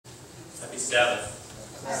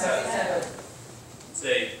Sabbath. It's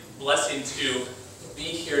a blessing to be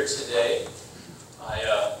here today.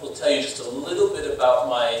 I will tell you just a little bit about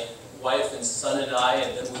my wife and son and I,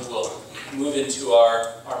 and then we will move into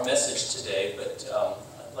our message today. But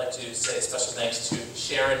I'd like to say a special thanks to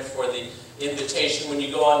Sharon for the invitation. When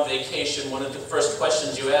you go on vacation, one of the first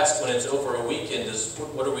questions you ask when it's over a weekend is,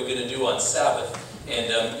 what are we going to do on Sabbath?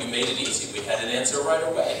 And you made it easy. We had an answer right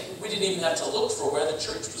away. We didn't even have to look for where the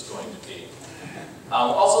church was going to be.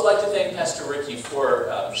 Also like to thank Pastor Ricky for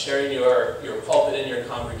sharing your pulpit and your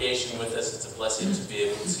congregation with us. It's a blessing to be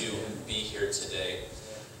able to be here today.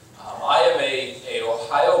 I am a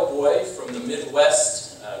Ohio boy from the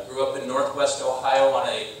Midwest. Grew up in Northwest Ohio on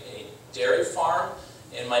a dairy farm,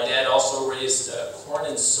 and my dad also raised corn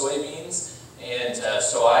and soybeans, and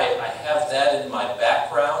so I have that in my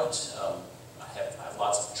background. I have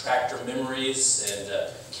lots of tractor memories and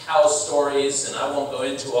cow stories, and I won't go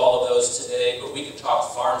into all of those today, but we could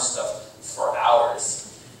talk farm stuff for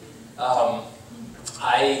hours.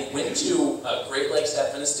 I went to Great Lakes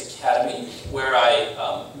Adventist Academy where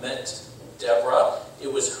I met Deborah.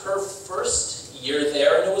 It was her first year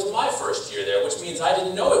there, and it was my first year there, which means I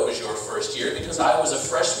didn't know it was your first year because I was a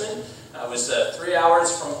freshman. I was 3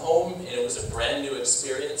 hours from home, and it was a brand new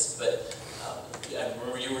experience, but I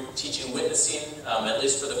remember you were teaching witnessing, at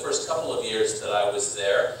least for the first couple of years that I was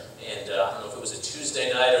there. And I don't know if it was a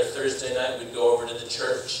Tuesday night or Thursday night, we'd go over to the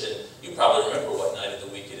church, and you probably remember what night of the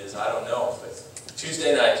week it is, I don't know. But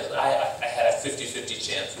Tuesday night, I had a 50-50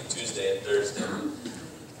 chance with Tuesday and Thursday.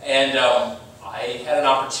 And I had an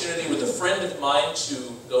opportunity with a friend of mine to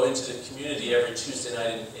go into the community every Tuesday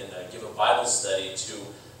night and give a Bible study to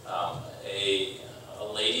a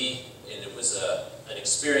lady, and it was an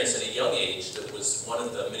experience at a young age that was one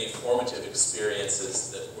of the many formative experiences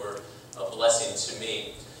that were a blessing to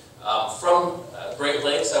me. From Great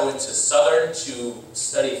Lakes, I went to Southern to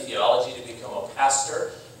study theology to become a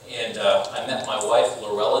pastor, and I met my wife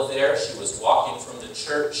Lorella there. She was walking from the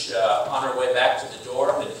church on her way back to the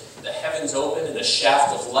dorm, and the heavens opened and a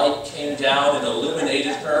shaft of light came down and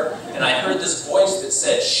illuminated her, and I heard this voice that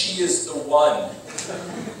said, "She is the one."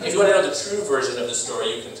 If you want to know the true version of the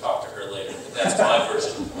story, you can talk to her later, but that's my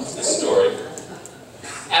version of the story.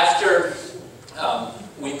 After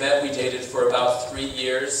we met, we dated for about 3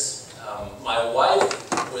 years. My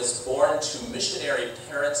wife was born to missionary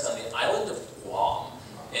parents on the island of Guam,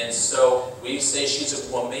 and so we say she's a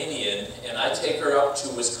Guamanian, and I take her up to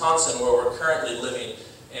Wisconsin where we're currently living.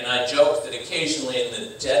 And I joke that occasionally in the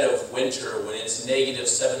dead of winter, when it's negative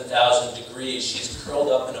 7,000 degrees, she's curled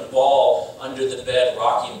up in a ball under the bed,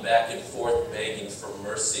 rocking back and forth, begging for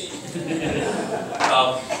mercy.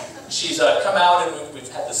 She's come out, and we've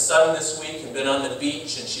had the sun this week and been on the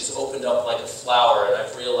beach, and she's opened up like a flower, and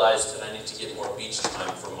I've realized that I need to get more beach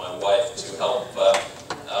time for my wife to help. Well,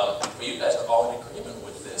 you guys are all in agreement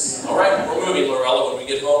with this. All right, we're moving, Lorella. When we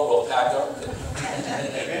get home, we'll pack up.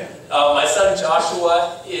 My son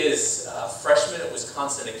Joshua is a freshman at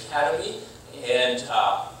Wisconsin Academy, and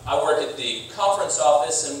I work at the conference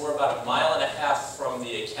office, and we're about 1.5 miles from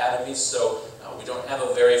the academy, so we don't have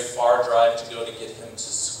a very far drive to go to get him to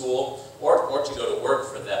school, or to go to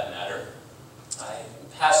work for that matter. I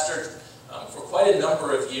pastored for quite a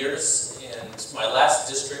number of years, and my last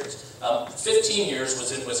district, 15 years,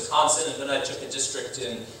 was in Wisconsin, and then I took a district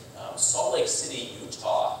in Salt Lake City,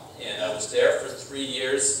 Utah, and I was there for 3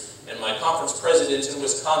 years. And my conference president in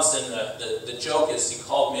Wisconsin, the joke is he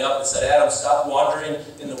called me up and said, "Adam, stop wandering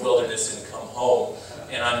in the wilderness and come home."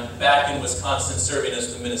 And I'm back in Wisconsin serving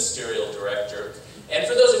as the ministerial director. And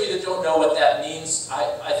for those of you that don't know what that means,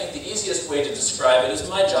 I think the easiest way to describe it is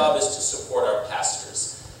my job is to support our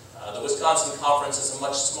pastors. The Wisconsin Conference is a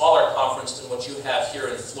much smaller conference than what you have here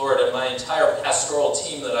in Florida. My entire pastoral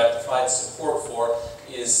team that I provide support for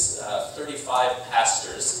is 35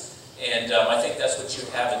 pastors. And I think that's what you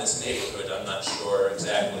have in this neighborhood. I'm not sure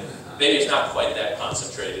exactly. Maybe it's not quite that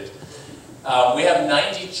concentrated. We have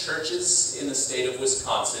 90 churches in the state of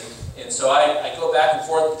Wisconsin. And so I go back and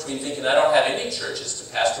forth between thinking I don't have any churches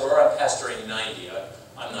to pastor or I'm pastoring 90.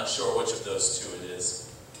 I'm not sure which of those two it is.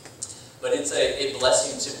 But it's a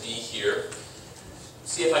blessing to be here.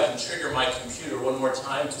 See if I can trigger my computer one more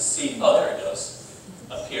time to see. Oh, there it goes.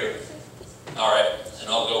 Up here. All right, and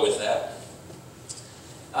I'll go with that.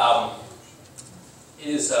 It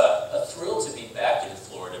is a thrill to be back in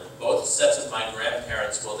Florida. Both sets of my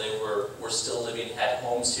grandparents, while they were still living, had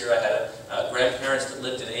homes here. I had grandparents that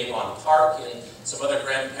lived in Avon Park and some other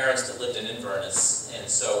grandparents that lived in Inverness. And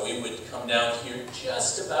so we would come down here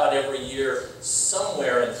just about every year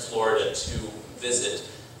somewhere in Florida to visit.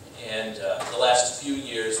 And the last few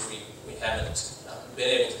years we haven't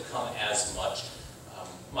been able to come as much.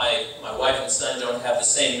 My wife and son don't have the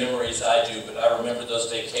same memories I do, but I remember those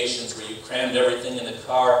vacations where you crammed everything in the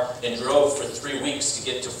car and drove for 3 weeks to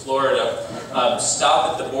get to Florida.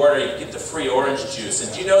 Stop at the border, you get the free orange juice.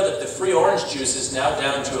 And do you know that the free orange juice is now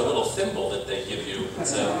down to a little thimble that they give you?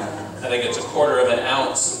 I think it's 1/4 of an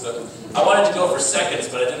ounce. But I wanted to go for seconds,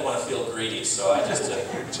 but I didn't want to feel greedy, so I just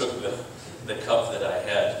took the cup that I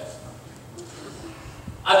had.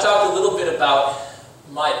 I've talked a little bit about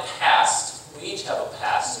my past. We each have a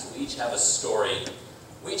past, we each have a story,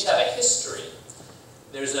 we each have a history.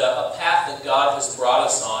 There's a path that God has brought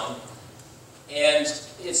us on, and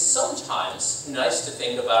it's sometimes nice to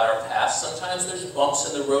think about our past. Sometimes there's bumps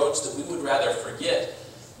in the roads that we would rather forget.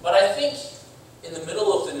 But I think in the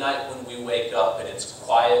middle of the night when we wake up and it's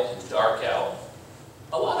quiet and dark out,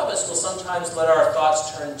 a lot of us will sometimes let our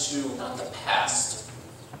thoughts turn to not the past,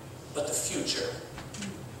 but the future.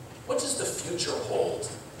 What does the future hold?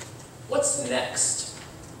 What's next?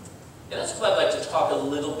 And that's what I'd like to talk a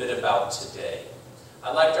little bit about today.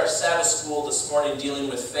 I liked our Sabbath school this morning dealing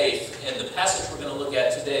with faith, and the passage we're going to look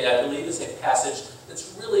at today, I believe, is a passage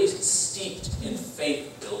that's really steeped in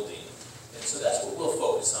faith building. And so that's what we'll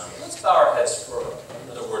focus on. Let's bow our heads for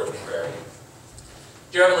another word of prayer.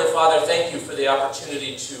 Dear Heavenly Father, thank you for the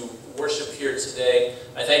opportunity to worship here today.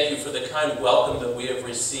 I thank you for the kind welcome that we have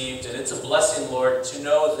received, and it's a blessing, Lord, to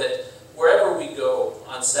know that wherever we go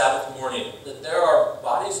on Sabbath morning, that there are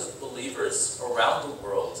bodies of believers around the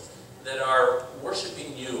world that are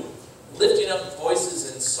worshiping you, lifting up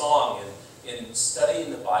voices in song and in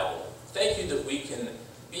studying the Bible. Thank you that we can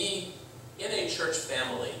be in a church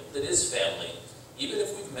family that is family, even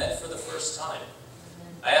if we've met for the first time.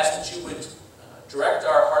 I ask that you would direct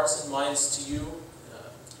our hearts and minds to you,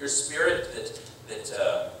 your Spirit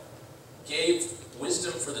that gave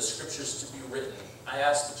wisdom for the Scriptures to be written. I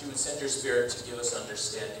ask that you would send your Spirit to give us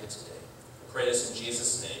understanding today. I pray this in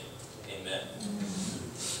Jesus' name. Amen.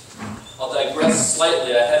 I'll digress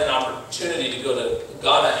slightly. I had an opportunity to go to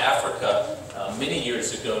Ghana, Africa, many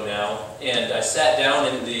years ago now, and I sat down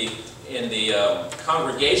in the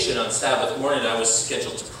congregation on Sabbath morning. I was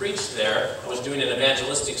scheduled to preach there. I was doing an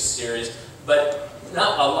evangelistic series, but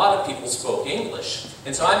not a lot of people spoke English.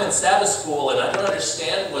 And so I'm in Sabbath school, and I don't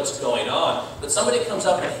understand what's going on, but somebody comes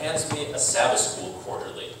up and hands me a Sabbath school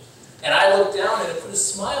quarterly. And I looked down, and it put a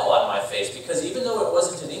smile on my face, because even though it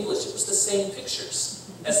wasn't in English, it was the same pictures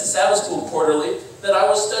as the Sabbath school quarterly that I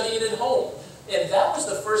was studying at home. And that was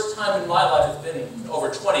the first time in my life, it's been over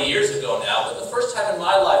 20 years ago now, but the first time in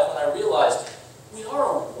my life when I realized we are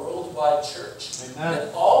a worldwide church. Amen.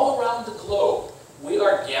 And all around the globe, we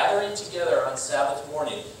are gathering together on Sabbath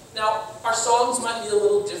morning. Now, our songs might be a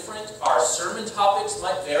little different, our sermon topics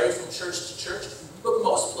might vary from church to church, but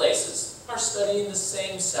most places are studying the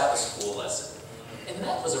same Sabbath school lesson. And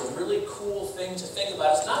that was a really cool thing to think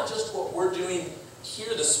about. It's not just what we're doing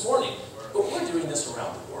here this morning, but we're doing this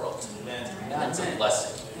around the world. Amen. And that's a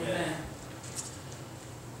blessing. Amen.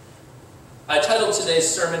 I titled today's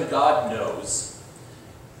sermon, God Knows.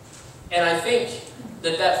 And I think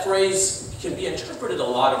that phrase can be interpreted a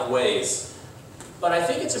lot of ways. But I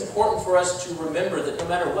think it's important for us to remember that no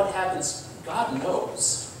matter what happens, God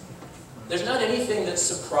knows. There's not anything that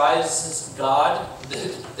surprises God,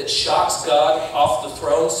 that shocks God off the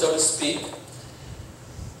throne, so to speak.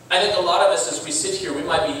 I think a lot of us, as we sit here, we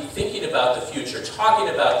might be thinking about the future,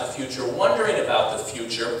 talking about the future, wondering about the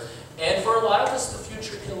future. And for a lot of us, the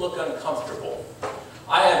future can look uncomfortable.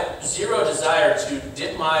 I have zero desire to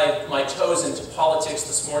dip my toes into politics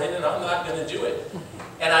this morning, and I'm not going to do it.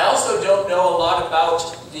 And I also don't know a lot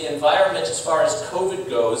about the environment as far as COVID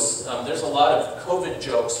goes. There's a lot of COVID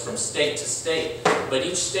jokes from state to state, but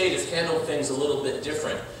each state has handled things a little bit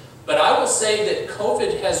different. But I will say that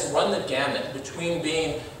COVID has run the gamut between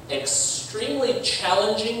being extremely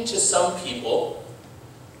challenging to some people,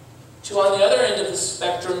 to on the other end of the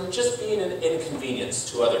spectrum, just being an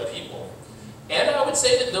inconvenience to other people. And I would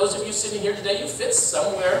say that those of you sitting here today, you fit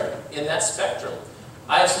somewhere in that spectrum.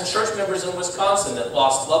 I have some church members in Wisconsin that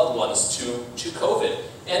lost loved ones to COVID,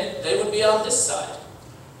 and they would be on this side.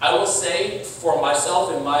 I will say, for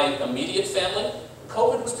myself and my immediate family,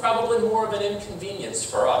 COVID was probably more of an inconvenience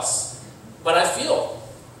for us. But I feel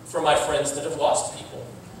for my friends that have lost people.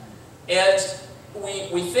 And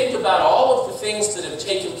we think about all of the things that have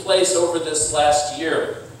taken place over this last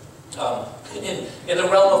year. In the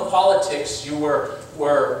realm of politics, you were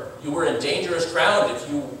in dangerous ground if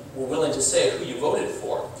you were willing to say who you voted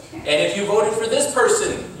for. And if you voted for this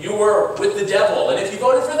person, you were with the devil. And if you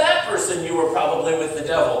voted for that person, you were probably with the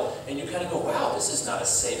devil. And you kind of go, wow, this is not a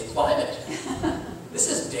safe climate. This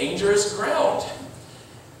is dangerous ground.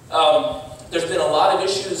 There's been a lot of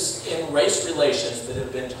issues in race relations that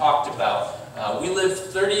have been talked about. We live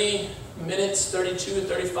 30 minutes, 32,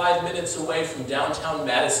 35 minutes away from downtown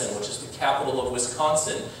Madison, which is the capital of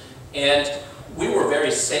Wisconsin. And we were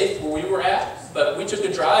very safe where we were at, but we took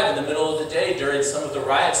a drive in the middle of the day during some of the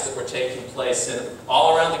riots that were taking place. And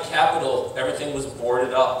all around the capital, everything was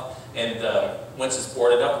boarded up. And once it's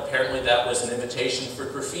boarded up, apparently that was an invitation for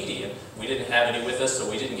graffiti. And we didn't have any with us, so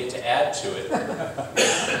we didn't get to add to it.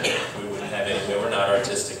 We wouldn't have any. We're not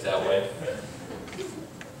artistic that way.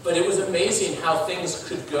 But it was amazing how things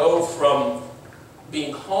could go from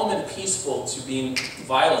being calm and peaceful to being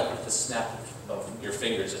violent with the snap of your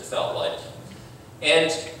fingers, it felt like.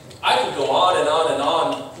 And I could go on and on and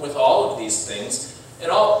on with all of these things,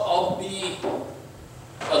 and I'll be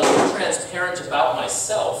a little transparent about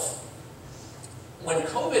myself. When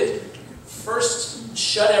COVID first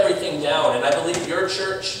shut everything down, and I believe your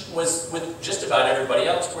church was with just about everybody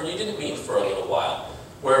else, where you didn't meet for a little while,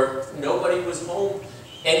 where nobody was home,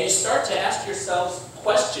 and you start to ask yourselves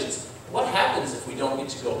questions. What happens if we don't get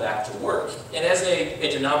to go back to work? And as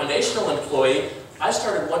a denominational employee, I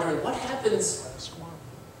started wondering, what happens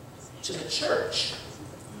to the church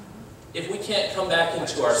if we can't come back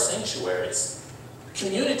into our sanctuaries?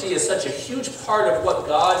 Community is such a huge part of what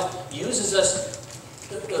God uses us,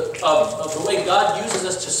 of the way God uses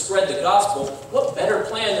us to spread the gospel. What better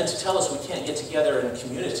plan than to tell us we can't get together in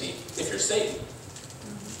community if you're Satan?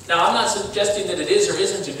 Now, I'm not suggesting that it is or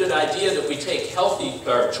isn't a good idea that we take healthy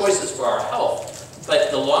choices for our health,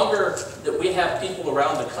 but the longer that we have people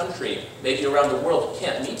around the country, maybe around the world, who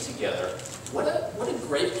can't meet together, what a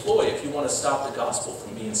great ploy if you want to stop the gospel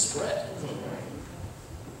from being spread.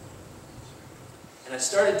 And I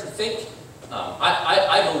started to think,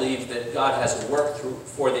 I believe that God has worked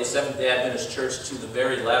for the Seventh-day Adventist Church to the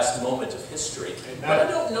very last moment of history, but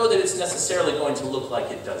I don't know that it's necessarily going to look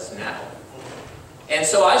like it does now. And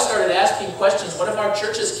so I started asking questions. What if our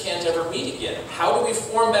churches can't ever meet again? How do we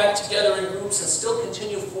form back together in groups and still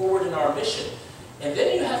continue forward in our mission? And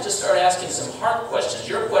then you have to start asking some hard questions.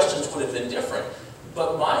 Your questions would have been different,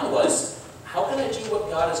 but mine was, how can I do what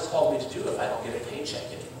God has called me to do if I don't get a paycheck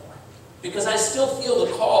anymore? Because I still feel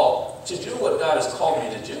the call to do what God has called me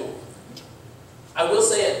to do. I will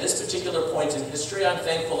say at this particular point in history, I'm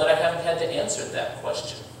thankful that I haven't had to answer that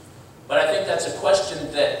question. But I think that's a question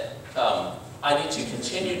that I need to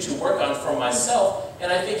continue to work on for myself,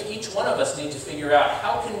 and I think each one of us need to figure out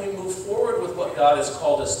how can we move forward with what God has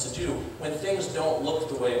called us to do when things don't look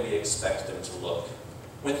the way we expect them to look,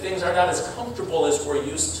 when things are not as comfortable as we're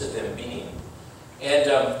used to them being.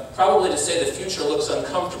 And probably to say the future looks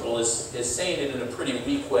uncomfortable is saying it in a pretty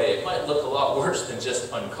weak way. It might look a lot worse than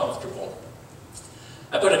just uncomfortable.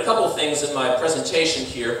 I put a couple things in my presentation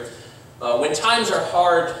here. When times are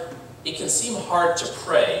hard, it can seem hard to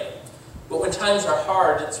pray. But when times are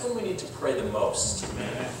hard, it's when we need to pray the most.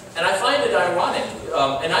 And I find it ironic,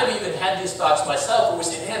 and I've even had these thoughts myself, where we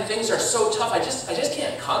say, man, things are so tough, I just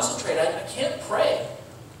can't concentrate, I can't pray.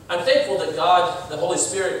 I'm thankful that God, the Holy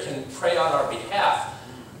Spirit, can pray on our behalf.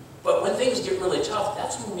 But when things get really tough,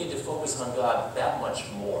 that's when we need to focus on God that much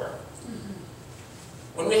more.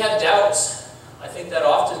 When we have doubts, I think that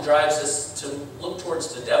often drives us to look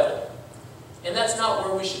towards the devil. And that's not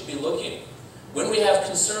where we should be looking. When we have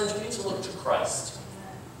concerns, we need to look to Christ.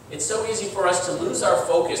 It's so easy for us to lose our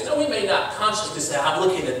focus. Now, we may not consciously say, I'm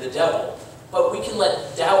looking at the devil, but we can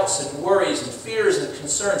let doubts and worries and fears and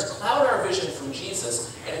concerns cloud our vision from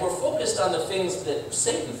Jesus, and we're focused on the things that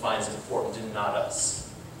Satan finds important and not us.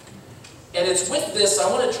 And it's with this, I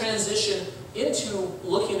want to transition into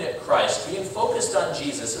looking at Christ, being focused on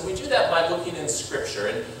Jesus, and we do that by looking in Scripture.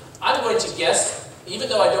 And I'm going to guess, even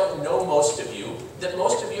though I don't know most of you, that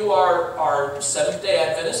most of you are Seventh-day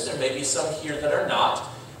Adventists. There may be some here that are not.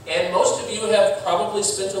 And most of you have probably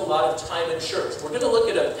spent a lot of time in church. We're going to look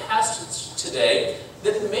at a passage today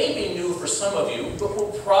that may be new for some of you, but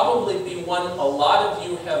will probably be one a lot of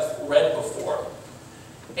you have read before.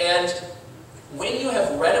 And when you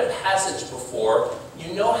have read a passage before,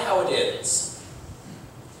 you know how it ends.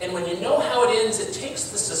 And when you know how it ends, it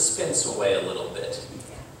takes the suspense away a little bit.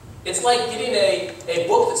 It's like getting a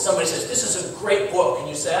book that somebody says, this is a great book, and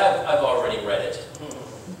you say, I've already read it.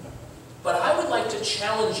 But I would like to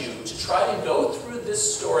challenge you to try and go through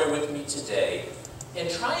this story with me today and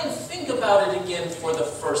try and think about it again for the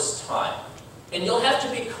first time. And you'll have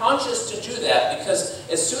to be conscious to do that, because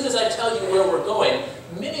as soon as I tell you where we're going,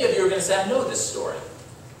 many of you are going to say, I know this story.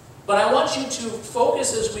 But I want you to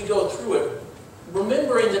focus as we go through it,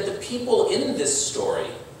 remembering that the people in this story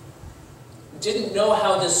didn't know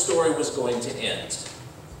how this story was going to end.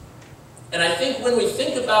 And I think when we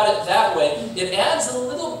think about it that way, it adds a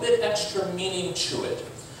little bit extra meaning to it.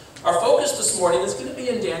 Our focus this morning is going to be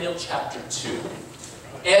in Daniel chapter 2.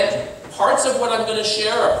 And parts of what I'm going to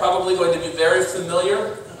share are probably going to be very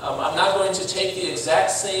familiar. I'm not going to take the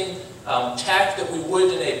exact same tack that we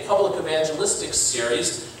would in a public evangelistic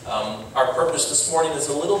series. Our purpose this morning is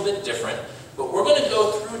a little bit different. But we're going to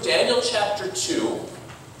go through Daniel chapter 2.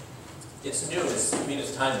 It's new. I mean,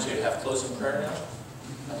 it's time to have closing prayer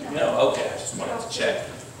now? No? Okay, I just wanted to check.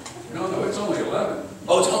 No, it's only 11.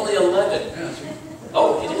 Oh, it's only 11. Yeah, see?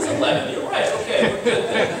 Oh, it is 11. You're right. Okay, we're good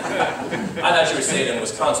then. I thought you were saying in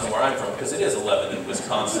Wisconsin, where I'm from, because it is 11 in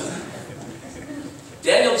Wisconsin.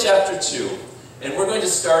 Daniel chapter 2, and we're going to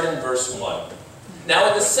start in verse 1. Now,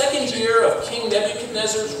 in the second year of King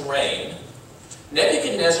Nebuchadnezzar's reign,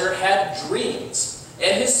 Nebuchadnezzar had dreams,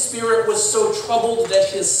 and his spirit was so troubled that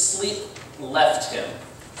his sleep left him.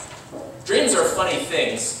 Dreams are funny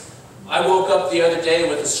things. I woke up the other day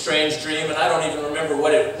with a strange dream, and I don't even remember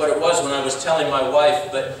what it was when I was telling my wife,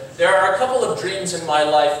 but there are a couple of dreams in my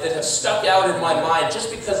life that have stuck out in my mind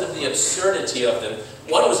just because of the absurdity of them.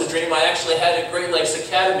 One was a dream I actually had at Great Lakes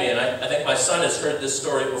Academy, and I think my son has heard this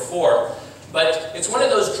story before. But it's one of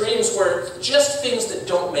those dreams where just things that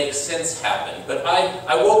don't make sense happen. But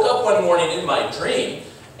I woke up one morning in my dream,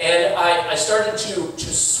 and I started to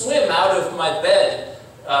swim out of my bed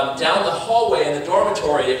down the hallway in the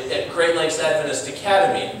dormitory at Great Lakes Adventist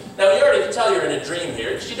Academy. Now, you already can tell you're in a dream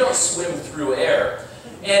here, because you don't swim through air.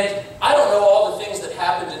 And I don't know all the things that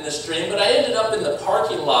happened in this dream, but I ended up in the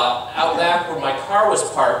parking lot out back where my car was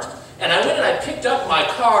parked, and I went and I picked up my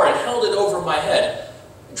car and held it over my head.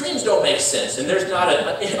 Dreams don't make sense, and there's not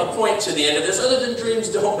a point to the end of this other than dreams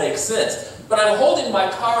don't make sense. But I'm holding my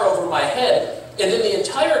car over my head, and then the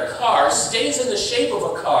entire car stays in the shape of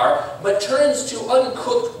a car, but turns to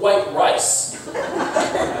uncooked white rice.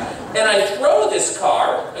 And I throw this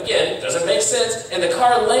car, again, doesn't make sense, and the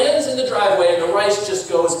car lands in the driveway, and the rice just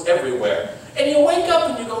goes everywhere. And you wake up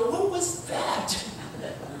and you go, what was that?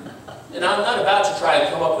 And I'm not about to try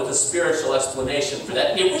and come up with a spiritual explanation for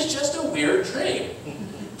that. It was just a weird dream.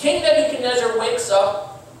 King Nebuchadnezzar wakes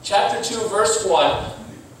up, chapter 2, verse 1,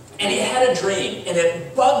 and he had a dream, and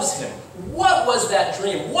it bugs him. What was that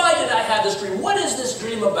dream? Why did I have this dream? What is this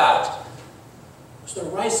dream about? Was there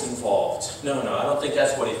rice involved? No, I don't think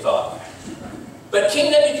that's what he thought. But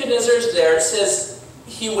King Nebuchadnezzar is there. It says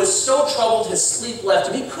he was so troubled his sleep left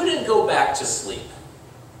him. He couldn't go back to sleep.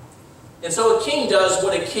 And so a king does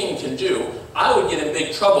what a king can do. I would get in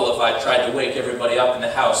big trouble if I tried to wake everybody up in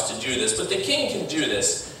the house to do this, but the king can do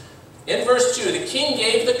this. In verse 2, the king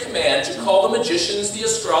gave the command to call the magicians, the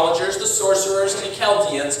astrologers, the sorcerers, and the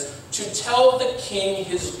Chaldeans to tell the king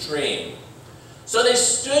his dream. So they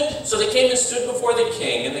came and stood before the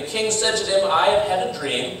king, and the king said to them, I have had a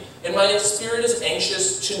dream, and my spirit is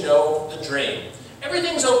anxious to know the dream.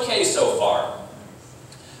 Everything's okay so far.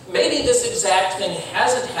 Maybe this exact thing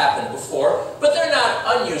hasn't happened before, but they're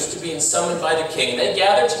not unused to being summoned by the king. They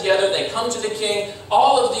gather together, they come to the king,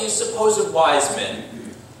 all of these supposed wise men.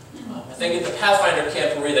 I think at the Pathfinder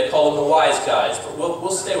camporee they call them the wise guys, but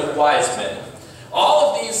we'll stay with wise men.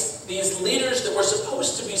 All of these leaders that were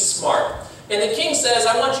supposed to be smart. And the king says,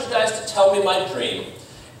 I want you guys to tell me my dream.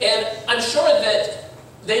 And I'm sure that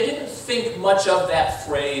they didn't think much of that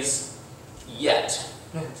phrase yet.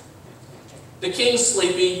 The king's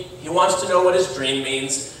sleepy. He wants to know what his dream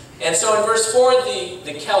means. And so in verse 4,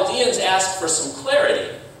 the Chaldeans ask for some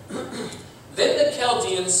clarity. Then the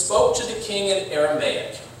Chaldeans spoke to the king in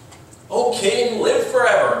Aramaic. O king, live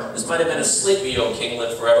forever. This might have been a sleepy, O king,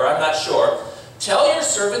 live forever. I'm not sure. Tell your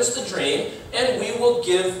servants the dream, and we will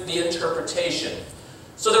give the interpretation.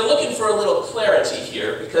 So they're looking for a little clarity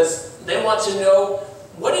here, because they want to know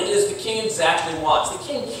what it is the king exactly wants. The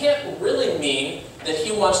king can't really mean that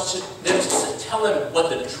he wants them to tell him what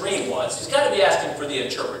the dream was. He's got to be asking for the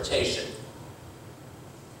interpretation.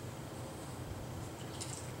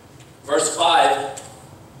 Verse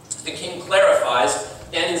 5, the king clarifies,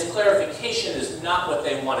 and his clarification is not what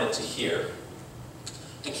they wanted to hear.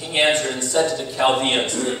 The king answered and said to the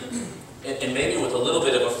Chaldeans, and maybe with a little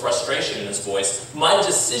bit of a frustration in his voice, my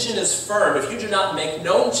decision is firm. If you do not make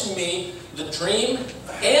known to me the dream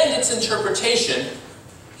and its interpretation,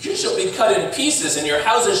 you shall be cut in pieces, and your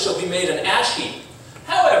houses shall be made an ash heap.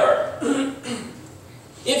 However,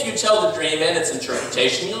 if you tell the dream and its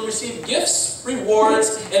interpretation, you'll receive gifts,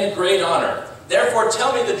 rewards, and great honor. Therefore,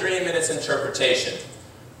 tell me the dream and its interpretation.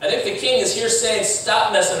 I think the king is here saying,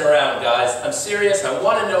 stop messing around, guys. I'm serious. I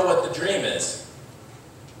want to know what the dream is.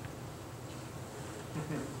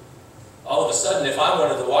 All of a sudden, if I'm one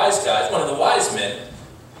of the wise guys, one of the wise men,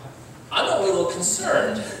 I'm a little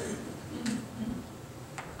concerned.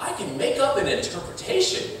 I can make up an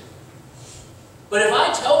interpretation. But if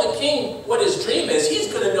I tell the king what his dream is,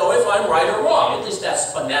 he's going to know if I'm right or wrong. At least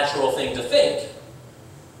that's a natural thing to think.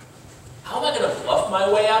 How am I going to bluff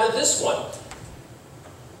my way out of this one?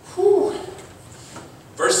 Whew.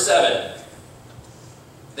 Verse 7.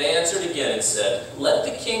 They answered again and said, "Let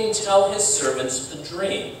the king tell his servants the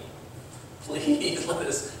dream. Please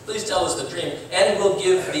tell us the dream, and we'll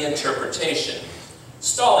give the interpretation."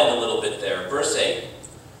 Stalling a little bit there. Verse 8.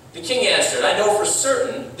 The king answered, "I know for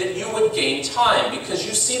certain that you would gain time, because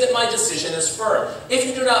you see that my decision is firm. If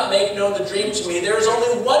you do not make known the dream to me, there is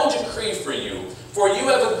only one decree for you. For you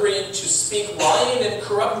have agreed to speak lying and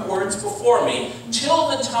corrupt words before me, till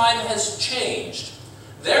the time has changed.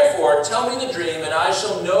 Therefore, tell me the dream, and I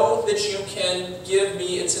shall know that you can give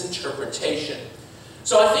me its interpretation."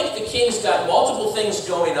 So I think the king's got multiple things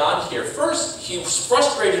going on here. First, he's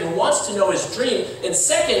frustrated and wants to know his dream. And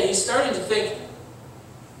second, he's starting to think,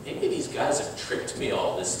 maybe these guys have tricked me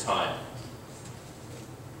all this time.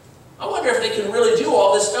 I wonder if they can really do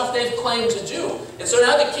all this stuff they've claimed to do. And so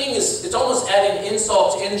now the king it's almost adding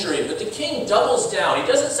insult to injury, but the king doubles down.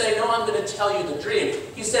 He doesn't say, "No, I'm going to tell you the dream."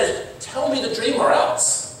 He says, "Tell me the dream or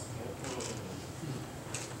else."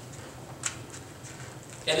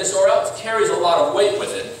 And this "or else" carries a lot of weight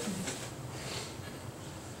with it.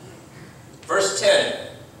 Verse 10.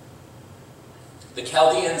 The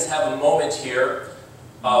Chaldeans have a moment here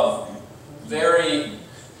of very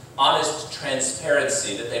honest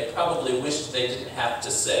transparency that they probably wished they didn't have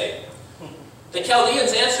to say. The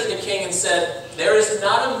Chaldeans answered the king and said, "There is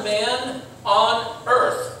not a man on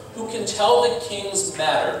earth who can tell the king's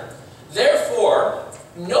matter. Therefore,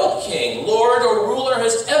 no king, lord, or ruler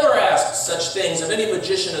has ever asked such things of any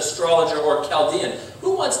magician, astrologer, or Chaldean."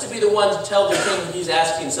 Who wants to be the one to tell the king he's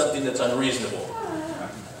asking something that's unreasonable?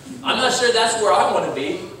 I'm not sure that's where I want to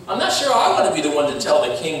be. I'm not sure I want to be the one to tell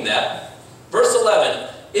the king that. Verse 11.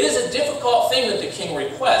 It is a difficult thing that the king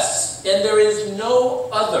requests, and there is no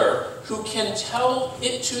other who can tell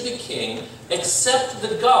it to the king except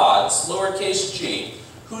the gods, lowercase g,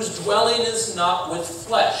 whose dwelling is not with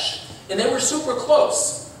flesh. And they were super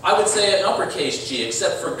close. I would say an uppercase G,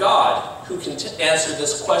 except for God, who can answer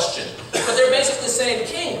this question. But they're basically saying,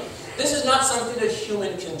 "King, this is not something a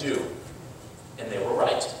human can do." And they were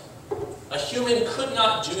right. A human could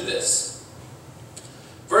not do this.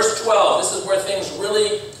 Verse 12, this is where things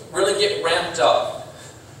really get ramped up.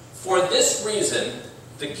 For this reason,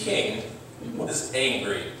 the king was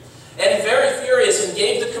angry, and very furious, and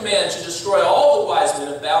gave the command to destroy all the wise men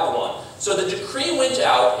of Babylon. So the decree went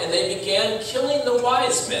out, and they began killing the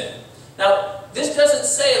wise men. Now, this doesn't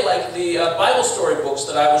say, like the Bible story books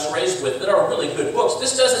that I was raised with, that are really good books,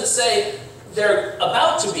 this doesn't say they're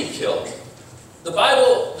about to be killed. The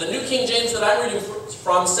Bible, the New King James that I'm reading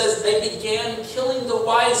from, says they began killing the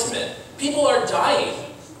wise men. People are dying.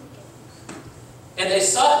 And they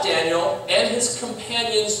sought Daniel and his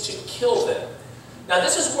companions to kill them. Now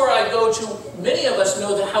this is where I go to, many of us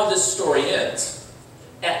know how this story ends.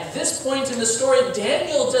 At this point in the story,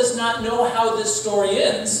 Daniel does not know how this story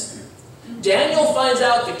ends. Daniel finds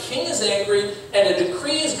out the king is angry, and a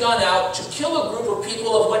decree has gone out to kill a group of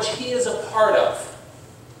people of which he is a part of.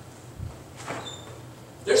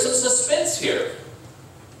 There's some suspense here.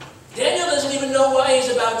 Daniel doesn't even know why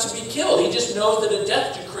he's about to be killed. He just knows that a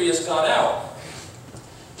death decree has gone out.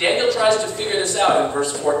 Daniel tries to figure this out in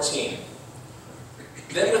verse 14.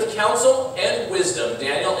 Then with counsel and wisdom,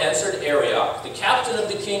 Daniel answered Arioch, the captain of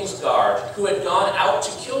the king's guard, who had gone out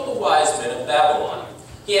to kill the wise men of Babylon.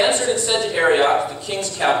 He answered and said to Arioch, the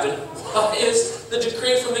king's captain, "Why is the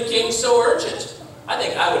decree from the king so urgent?" I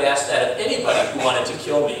think I would ask that of anybody who wanted to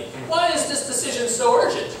kill me. Why is this decision so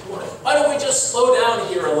urgent? Why don't we just slow down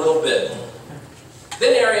here a little bit?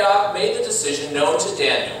 Then Arioch made the decision known to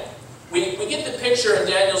Daniel. We get the picture in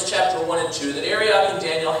Daniel's chapter 1 and 2 that Arioch and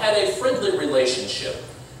Daniel had a friendly relationship.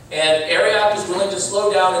 And Arioch is willing to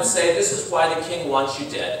slow down and say, "This is why the king wants you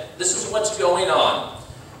dead. This is what's going on."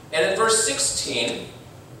 And in verse 16,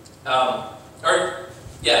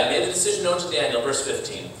 made the decision known to Daniel, verse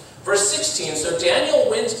 15. Verse 16, so Daniel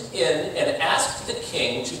went in and asked the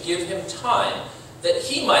king to give him time that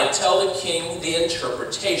he might tell the king the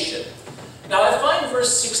interpretation. Now I find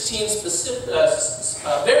verse 16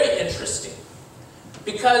 very interesting,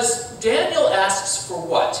 because Daniel asks for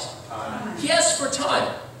what? Time. He asks for time.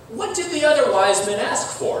 What did the other wise men ask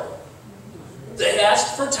for? They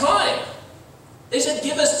asked for time. They said,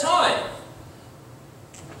 "Give us time."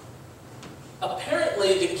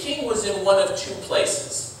 Apparently, the king was in one of two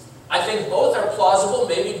places. I think both are plausible.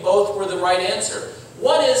 Maybe both were the right answer.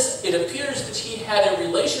 One is, it appears that he had a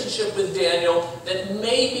relationship with Daniel that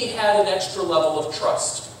maybe had an extra level of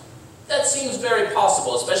trust. That seems very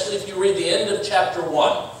possible, especially if you read the end of chapter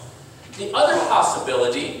 1. The other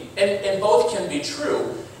possibility, and both can be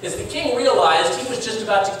true, is the king realized he was just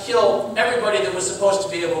about to kill everybody that was supposed to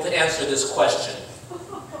be able to answer this question.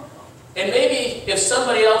 And maybe if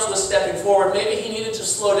somebody else was stepping forward, maybe he needed to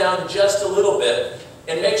slow down just a little bit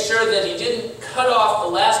and make sure that he didn't cut off the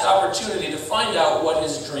last opportunity to find out what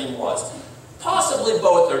his dream was. Possibly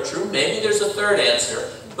both are true. Maybe there's a third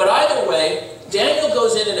answer. But either way, Daniel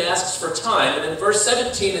goes in and asks for time. And in verse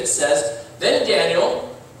 17 it says, then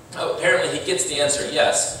Daniel, apparently he gets the answer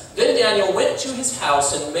yes. Then Daniel went to his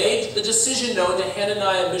house and made the decision known to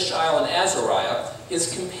Hananiah, Mishael, and Azariah,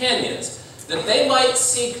 his companions, that they might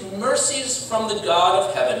seek mercies from the God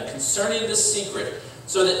of heaven concerning this secret,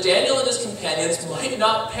 so that Daniel and his companions might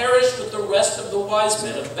not perish with the rest of the wise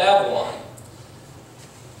men of Babylon.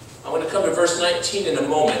 I'm going to come to verse 19 in a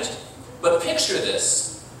moment, but picture this.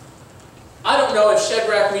 I don't know if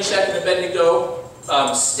Shadrach, Meshach, and Abednego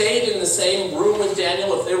stayed in the same room with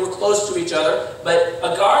Daniel, if they were close to each other, but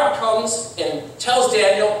a guard comes and tells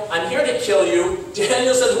Daniel, I'm here to kill you.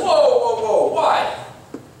 Daniel says, whoa, whoa, whoa, why?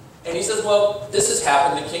 And he says, well, this has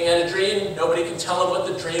happened. The king had a dream. Nobody can tell him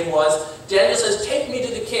what the dream was. Daniel says, take me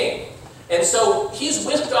to the king. And so he's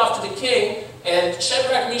whisked off to the king, and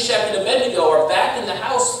Shadrach, Meshach, and Abednego are back in the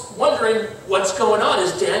house wondering what's going on.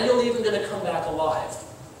 Is Daniel even going to come back alive?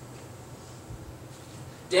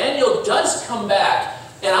 Daniel does come back,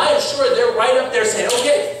 and I am sure they're right up there saying,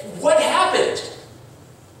 okay, what happened?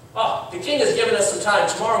 Oh, the king has given us some time.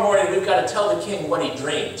 Tomorrow morning we've got to tell the king what he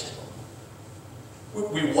dreamed.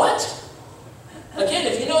 We what? Again,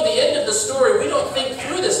 if you know the end of the story, we don't think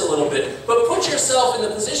through this a little bit. But put yourself in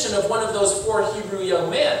the position of one of those 4 Hebrew young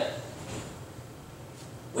men.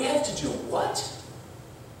 We have to do what?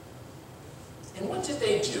 And what did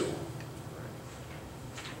they do?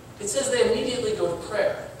 It says they immediately go to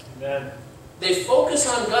prayer. Amen. They focus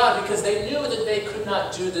on God because they knew that they could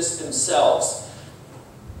not do this themselves.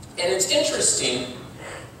 And it's interesting,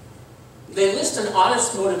 they list an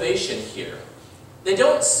honest motivation here. They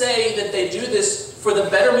don't say that they do this for the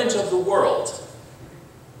betterment of the world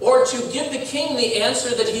or to give the king the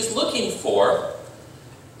answer that he's looking for.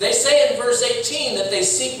 They say in verse 18 that they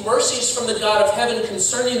seek mercies from the God of heaven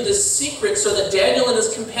concerning this secret so that Daniel and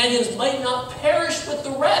his companions might not perish with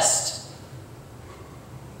the rest.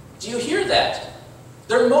 Do you hear that?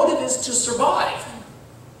 Their motive is to survive.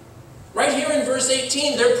 Right here in verse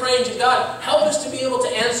 18, they're praying to God, help us to be able to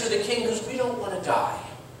answer the king because we don't want to die.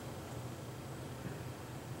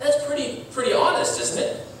 That's pretty honest, isn't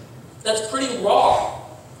it? That's pretty raw.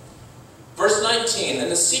 Verse 19, and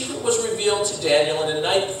the secret was revealed to Daniel in a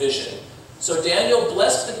night vision. So Daniel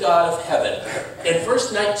blessed the God of heaven. And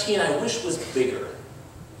verse 19, I wish was bigger.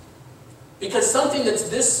 Because something that's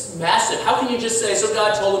this massive, how can you just say, so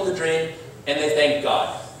God told him the dream, and they thank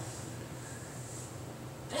God?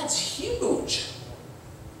 That's huge.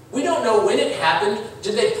 We don't know when it happened.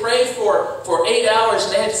 Did they pray for 8 hours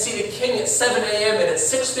and they had to see the king at 7 a.m. and at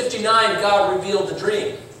 6:59 God revealed the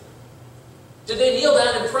dream? Did they kneel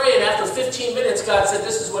down and pray and after 15 minutes God said,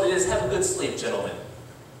 this is what it is, have a good sleep, gentlemen?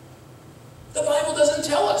 The Bible doesn't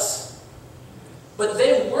tell us. But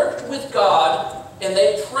they worked with God and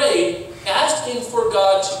they prayed, asking for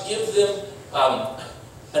God to give them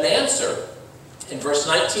an answer. And verse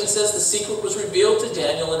 19 says, the secret was revealed to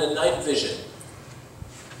Daniel in a night vision.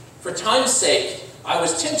 For time's sake, I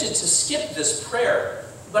was tempted to skip this prayer,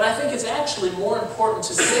 but I think it's actually more important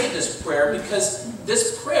to say this prayer because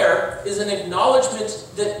this prayer is an acknowledgement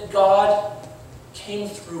that God came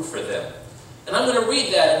through for them. And I'm going to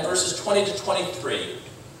read that in verses 20 to 23.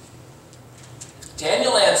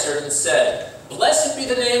 Daniel answered and said, blessed be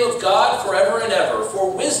the name of God forever and ever,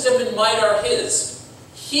 for wisdom and might are his.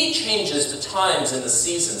 He changes the times and the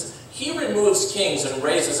seasons. He removes kings and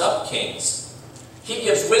raises up kings. He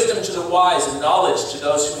gives wisdom to the wise and knowledge to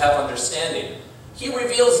those who have understanding. He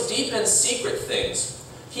reveals deep and secret things.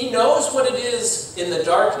 He knows what it is in the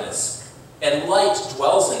darkness, and light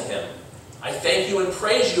dwells in him. I thank you and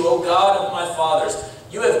praise you, O God of my fathers.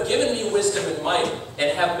 You have given me wisdom and might,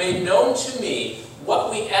 and have made known to me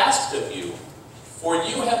what we asked of you. For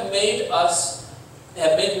you have made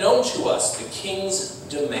known to us the king's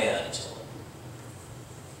demand.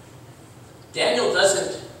 Daniel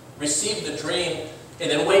doesn't receive the dream and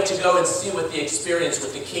then wait to go and see what the experience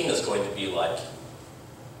with the king is going to be like.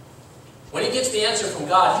 When he gets the answer from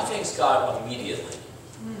God, he thanks God immediately.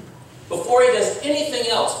 Before he does anything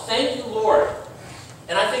else, thank you, Lord.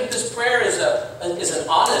 And I think this prayer is an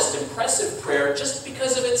honest, impressive prayer just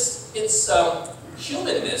because of its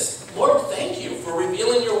humanness. Lord, thank you for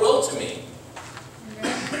revealing your will to me.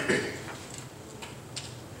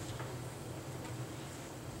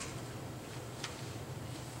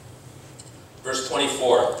 Verse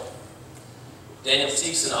 24. Daniel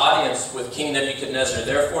seeks an audience with King Nebuchadnezzar.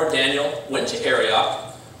 Therefore Daniel went to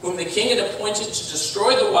Arioch, whom the king had appointed to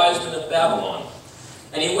destroy the wise men of Babylon.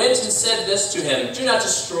 And he went and said this to him, "Do not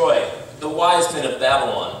destroy the wise men of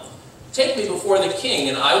Babylon. Take me before the king,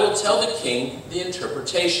 and I will tell the king the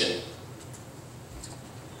interpretation."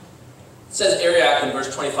 It says Arioch in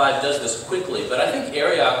verse 25 does this quickly, but I think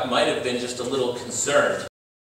Arioch might have been just a little concerned.